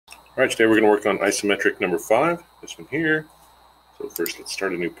All right, today we're going to work on isometric number 5, this one here. So first let's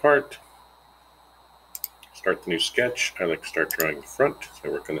start a new part. Start the new sketch. I like to start drawing the front, so I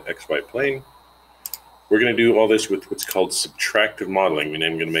work on the XY plane. We're going to do all this with what's called subtractive modeling,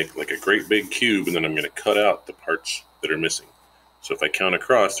 meaning I'm going to make like a great big cube and then I'm going to cut out the parts that are missing. So if I count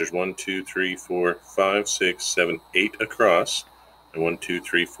across, there's 1, 2, 3, 4, 5, 6, 7, 8 across, and 1, 2,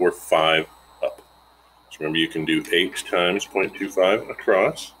 3, 4, 5 up. So remember, you can do 8 times 0.25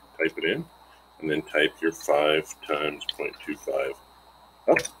 across, type it in, and then type your 5 times 0.25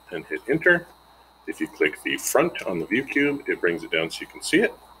 up and hit enter. If you click the front on the view cube, it brings it down so you can see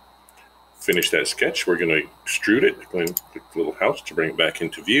it. Finish that sketch. We're going to extrude it. We're going to click the little house to bring it back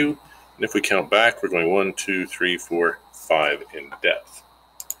into view. And if we count back, we're going 1, 2, 3, 4, 5 in depth.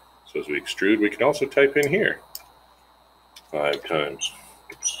 So as we extrude, we can also type in here 5 times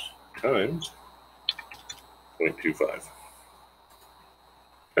 0.25.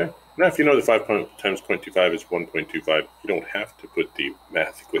 Okay. Now, if you know that 5 times 0.25 is 1.25, you don't have to put the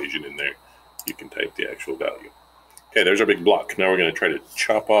math equation in there. You can type the actual value. Okay, there's our big block. Now we're going to try to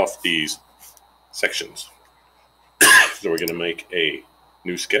chop off these sections. So we're going to make a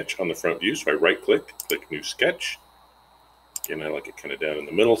new sketch on the front view. So I right-click, click New Sketch. Again, I like it kind of down in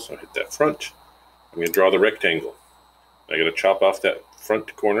the middle, so I hit that front. I'm going to draw the rectangle. I got to chop off that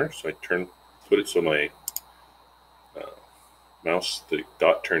front corner, so I put it so my mouse, the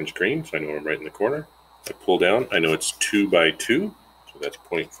dot turns green, so I know I'm right in the corner. I pull down, I know it's 2 by 2, so that's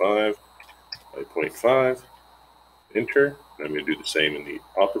 0.5 by 0.5. Enter. And I'm going to do the same in the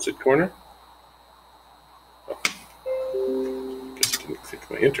opposite corner. Oh, I guess I can click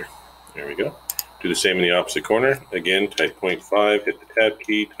my enter. There we go. Do the same in the opposite corner. Again, type 0.5, hit the tab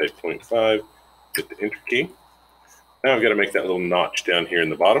key, type 0.5, hit the enter key. Now I've got to make that little notch down here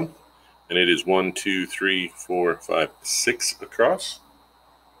in the bottom. And it is 1, 2, 3, 4, 5, 6 across.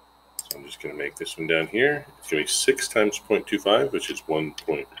 So I'm just going to make this one down here. It's going to be 6 times 0.25, which is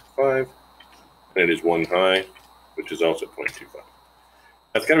 1.5. And it is 1 high, which is also 0.25.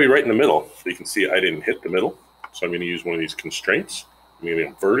 That's got to be right in the middle. So you can see I didn't hit the middle. So I'm going to use one of these constraints. I'm going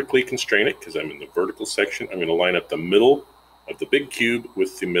to vertically constrain it because I'm in the vertical section. I'm going to line up the middle of the big cube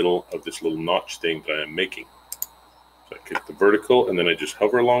with the middle of this little notch thing that I'm making. So I click the vertical, and then I just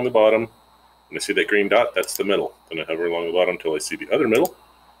hover along the bottom. And I see that green dot, that's the middle. Then I hover along the bottom until I see the other middle.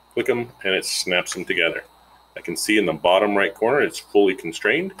 Click them, and it snaps them together. I can see in the bottom right corner, it's fully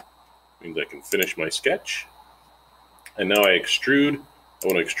constrained. It means I can finish my sketch. And now I extrude. I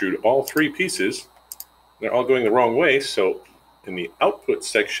want to extrude all 3 pieces. They're all going the wrong way, so in the output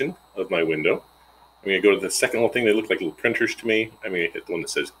section of my window, I'm going to go to the second little thing. They look like little printers to me. I'm going to hit the one that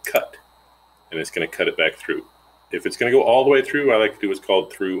says cut, and it's going to cut it back through. If it's going to go all the way through, I like to do what's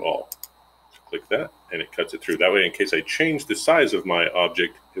called through all. Click that, and it cuts it through. That way, in case I change the size of my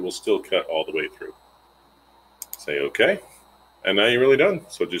object, it will still cut all the way through. Say OK, and now you're really done.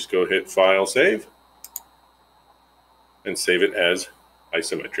 So just go hit File, Save, and save it as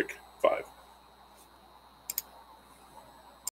Isometric 5.